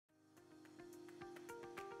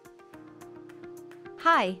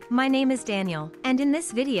Hi, my name is Daniel, and in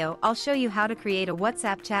this video I'll show you how to create a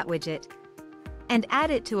WhatsApp chat widget and add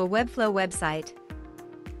it to a Webflow website.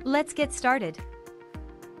 Let's get started.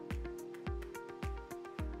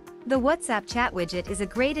 The WhatsApp chat widget is a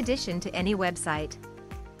great addition to any website.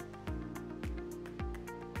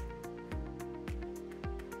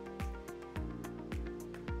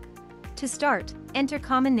 To start, enter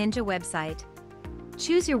Common Ninja website.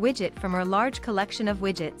 Choose your widget from our large collection of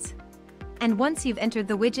widgets. And once you've entered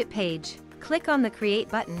the widget page, click on the Create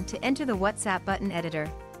button to enter the WhatsApp button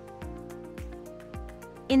editor.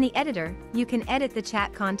 In the editor, you can edit the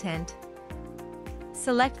chat content.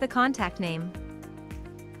 Select the contact name.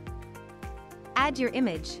 Add your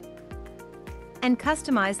image. And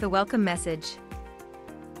customize the welcome message.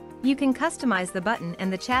 You can customize the button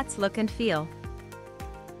and the chat's look and feel.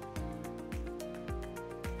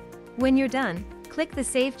 When you're done, click the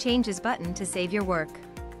Save Changes button to save your work.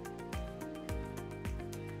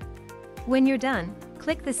 When you're done,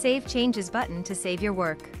 click the Save Changes button to save your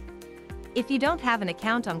work. If you don't have an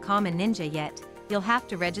account on Common Ninja yet, you'll have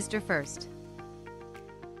to register first.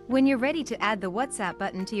 When you're ready to add the WhatsApp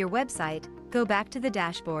button to your website, go back to the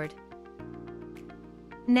dashboard.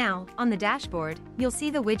 Now, on the dashboard, you'll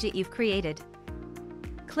see the widget you've created.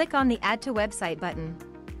 Click on the Add to Website button.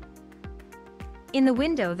 In the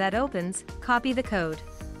window that opens, copy the code.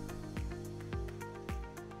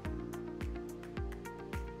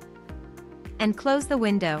 And close the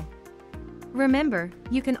window. Remember,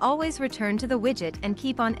 you can always return to the widget and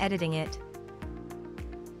keep on editing it.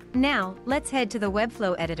 Now, let's head to the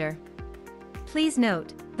Webflow editor. Please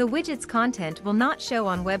note, the widget's content will not show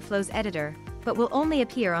on Webflow's editor, but will only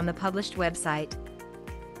appear on the published website.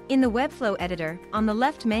 In the Webflow editor, on the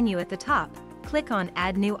left menu at the top, click on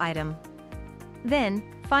Add New Item. Then,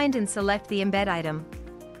 find and select the embed item.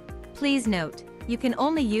 Please note, you can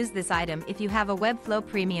only use this item if you have a Webflow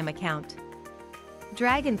Premium account.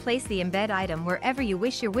 Drag and place the embed item wherever you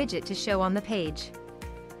wish your widget to show on the page.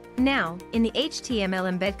 Now, in the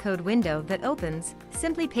HTML embed code window that opens,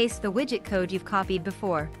 simply paste the widget code you've copied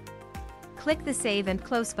before. Click the Save and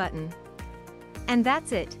Close button. And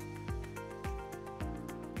that's it.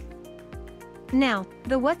 Now,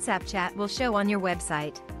 the WhatsApp chat will show on your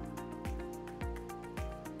website.